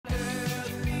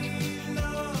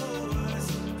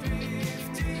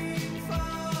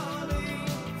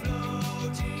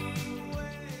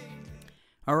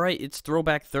Alright, it's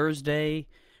Throwback Thursday,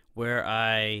 where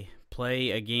I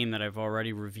play a game that I've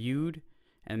already reviewed.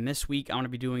 And this week I'm going to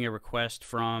be doing a request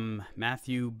from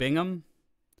Matthew Bingham,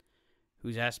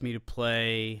 who's asked me to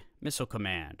play Missile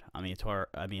Command on the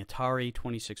Atari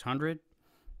 2600.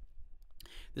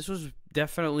 This was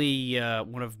definitely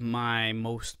one of my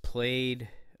most played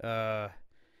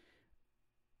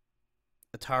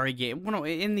Atari game, well,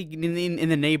 in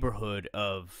the neighborhood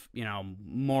of,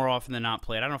 more often than not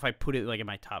played. I don't know if I put it like in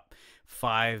my top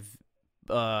 5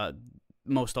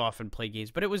 most often played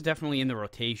games, but it was definitely in the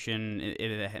rotation,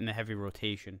 in the heavy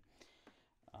rotation.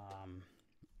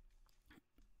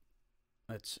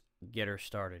 Let's get her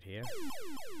started here.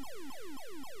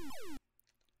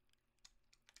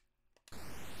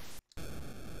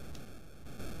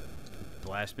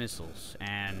 Blast missiles,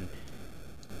 and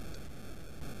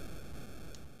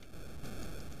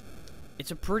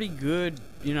it's a pretty good,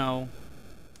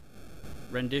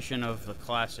 rendition of the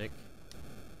classic.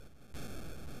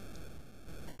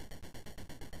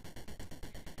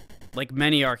 Like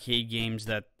many arcade games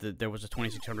that there was a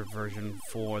 2600 version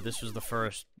for, this was the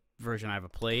first version I ever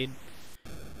played.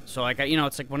 So, like,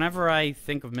 it's like whenever I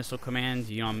think of Missile Command,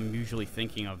 I'm usually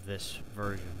thinking of this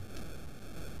version.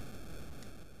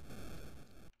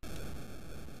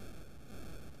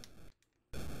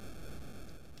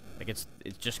 Like, it's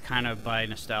just kind of by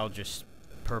nostalgia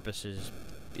purposes,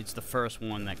 it's the first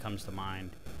one that comes to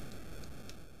mind.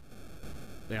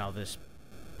 This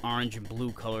orange and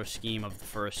blue color scheme of the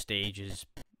first stage is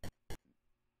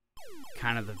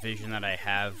kind of the vision that I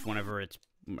have whenever it's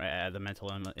the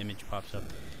mental image pops up.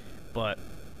 But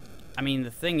I mean,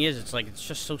 the thing is, it's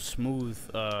just so smooth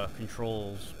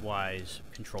controls wise.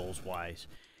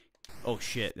 Oh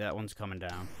shit, that one's coming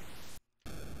down.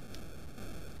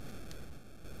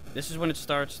 This is when it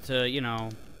starts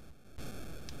to,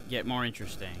 get more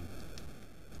interesting.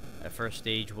 That first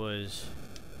stage was,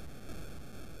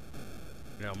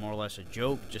 more or less a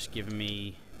joke, just giving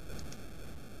me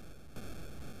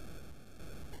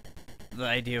the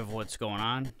idea of what's going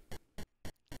on.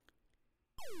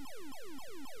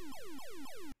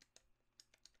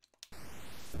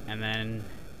 And then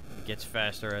it gets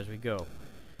faster as we go.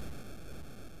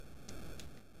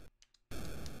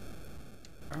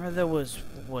 I remember there was,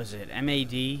 what was it,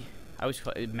 MAD? I was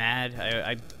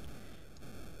mad.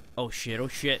 Oh shit,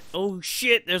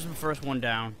 there's the first one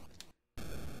down.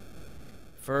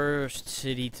 First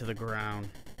city to the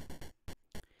ground.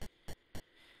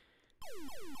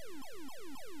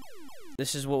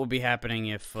 This is what would be happening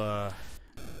if, oh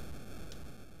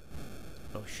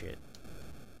shit.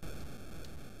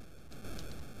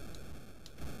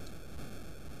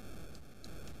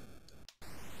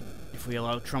 If we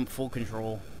allow Trump full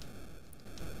control.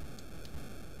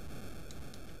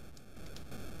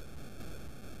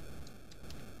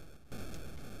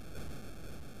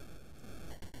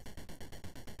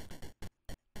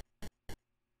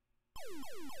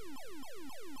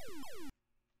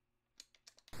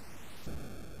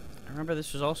 I remember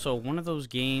this was also one of those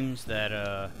games that,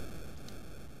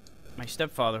 my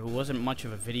stepfather, who wasn't much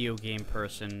of a video game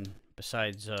person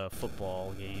besides,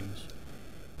 football games,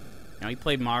 he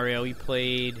played Mario, he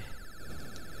played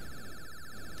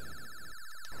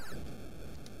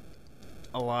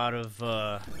a lot of,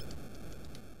 the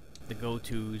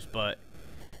go-tos, but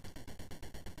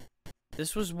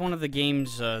this was one of the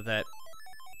games, that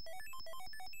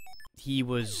he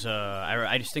was,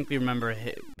 I distinctly remember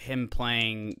him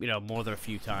playing, more than a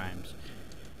few times.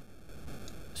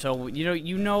 So,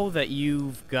 you know that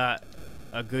you've got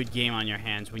a good game on your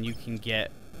hands when you can get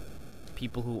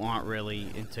people who aren't really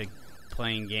into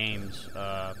playing games,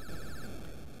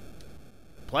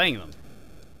 playing them.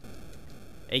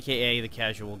 AKA the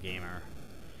casual gamer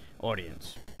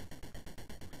audience.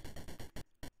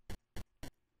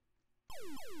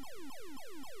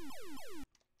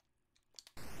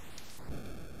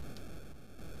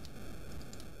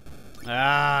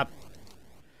 I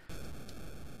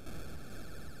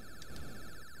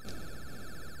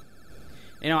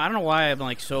don't know why I'm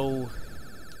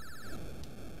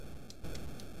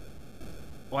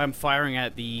why I'm firing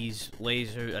at these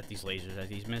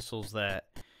missiles that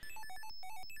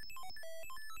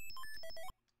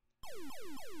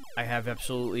I have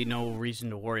absolutely no reason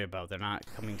to worry about. They're not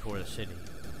coming toward the city.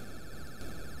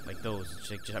 Like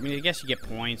those. I mean, I guess you get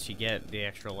points, you get the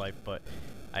extra life, but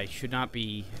I should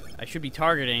be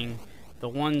targeting the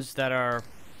ones that are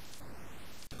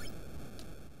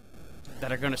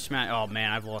gonna smash. Oh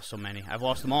man, I've lost so many. I've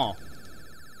lost them all.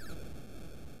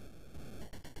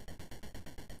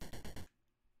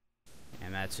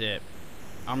 And that's it.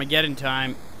 Armageddon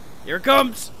time. Here it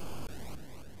comes!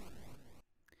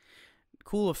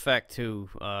 cool effect too.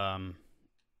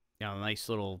 Nice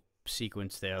little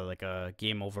sequence there, like a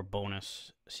game over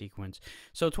bonus sequence.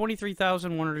 So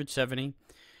 23,170.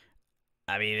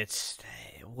 I mean, it's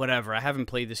whatever. I haven't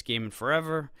played this game in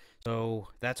forever, so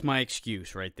that's my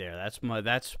excuse right there. That's my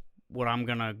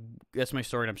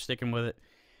story, and I'm sticking with it.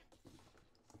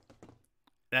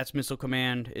 That's Missile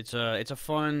Command. It's a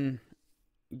fun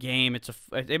game.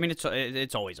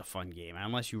 It's always a fun game,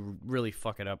 unless you really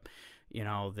fuck it up.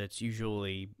 That's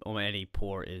usually any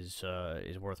port is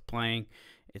worth playing.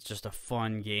 It's just a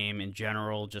fun game in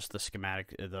general. Just the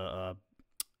schematics,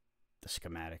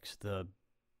 the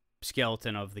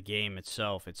skeleton of the game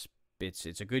itself. It's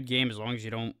a good game as long as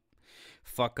you don't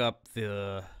fuck up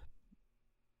the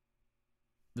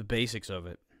basics of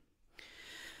it.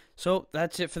 So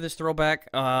that's it for this throwback.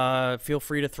 Feel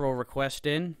free to throw a request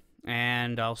in,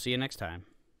 and I'll see you next time.